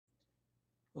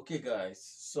Okay guys,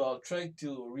 so I'll try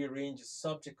to rearrange the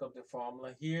subject of the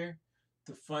formula here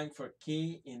to find for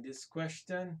k in this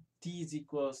question. T is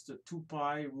equals to 2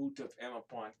 pi root of m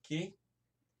upon k.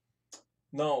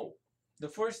 Now, the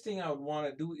first thing I would want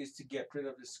to do is to get rid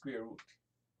of the square root.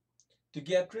 To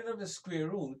get rid of the square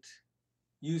root,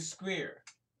 use square.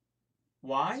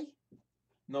 Why?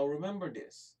 Now remember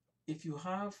this. If you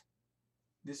have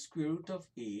the square root of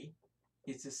a,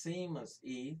 it's the same as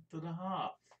a to the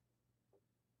half,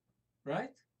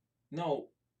 right? Now,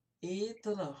 a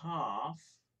to the half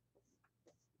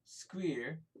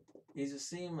square is the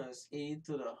same as a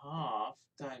to the half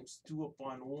times 2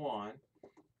 upon 1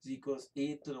 is equals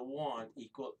a to the 1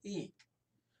 equal a.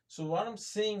 So what I'm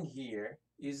saying here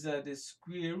is that the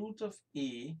square root of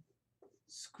a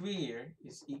square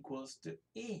is equals to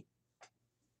a.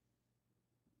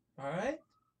 Alright?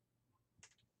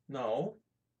 Now,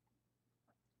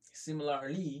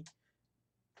 similarly,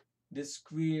 the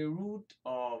square root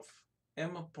of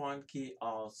m upon k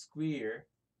all square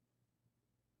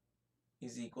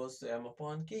is equals to m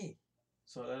upon k.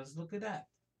 So let's look at that.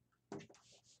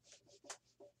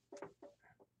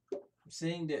 I'm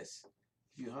saying this.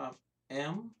 If you have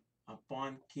m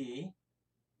upon k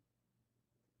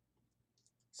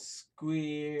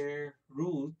square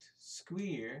root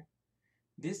square,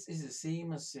 this is the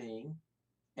same as saying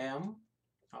m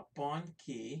upon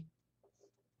k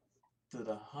to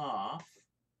the half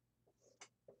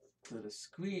to the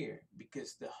square,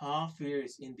 because the half here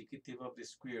is indicative of the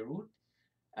square root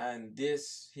and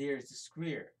this here is the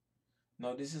square.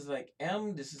 Now this is like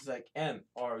m, this is like n,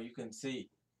 or you can say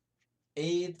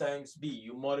a times b.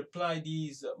 You multiply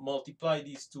these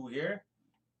two here,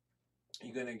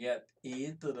 you're gonna get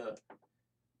a to the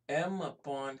m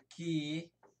upon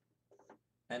k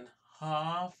and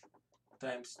half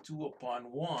times 2 upon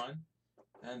 1,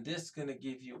 and this is gonna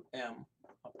give you m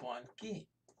upon k,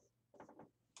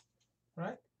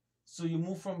 right? So you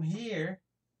move from here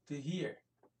to here,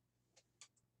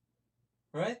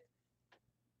 right?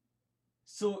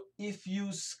 So if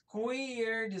you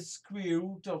square the square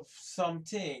root of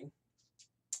something,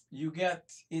 you get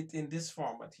it in this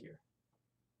format here.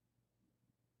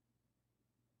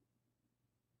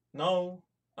 Now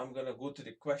I'm gonna go to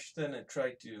the question and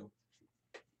try to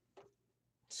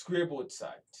square both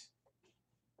sides.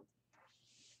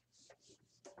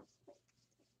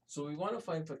 So we want to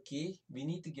find for k, we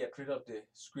need to get rid of the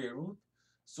square root.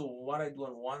 So what I do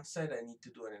on one side, I need to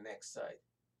do on the next side,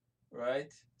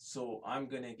 right? So I'm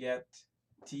gonna get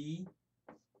t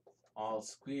all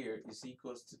square is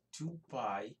equals to 2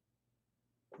 pi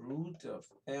root of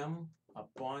m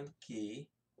upon k,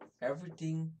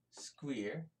 everything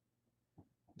square.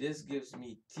 This gives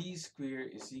me t square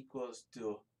is equals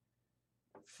to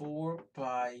 4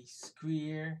 pi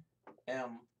square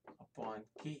m upon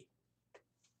k.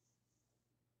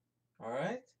 All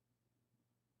right.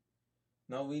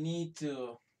 Now we need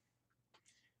to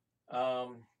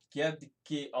get the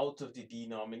k out of the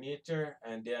denominator,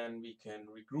 and then we can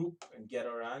regroup and get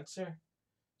our answer.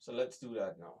 So let's do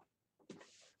that now.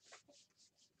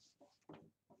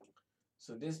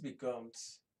 So this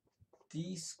becomes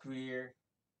t square.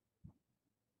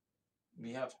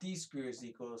 We have t square is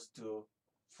equals to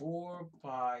 4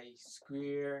 pi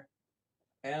square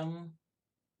m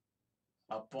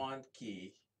upon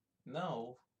k.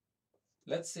 Now,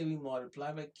 let's say we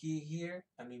multiply by k here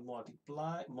and we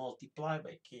multiply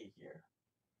by k here.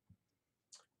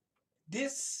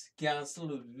 This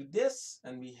cancels with this,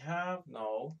 and we have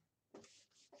now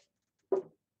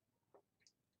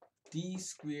t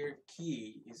square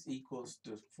k is equals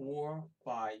to 4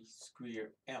 pi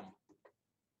square m.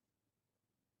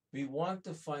 We want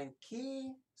to find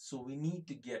k, so we need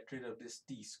to get rid of this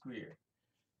t square.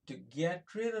 To get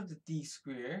rid of the t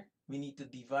square, we need to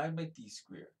divide by t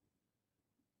square.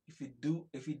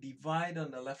 If we divide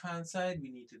on the left hand side, we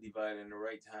need to divide on the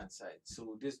right hand side.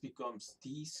 So this becomes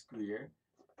t square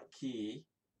k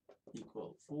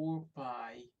equal 4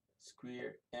 pi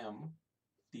square m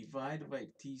divided by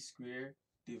t square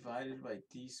divided by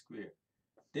t square.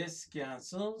 This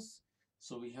cancels,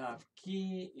 so we have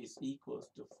k is equals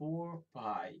to 4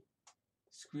 pi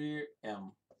square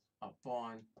m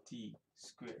upon t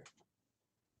square.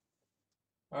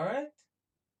 All right,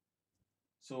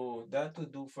 so that will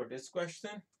do for this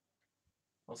question.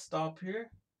 I'll stop here.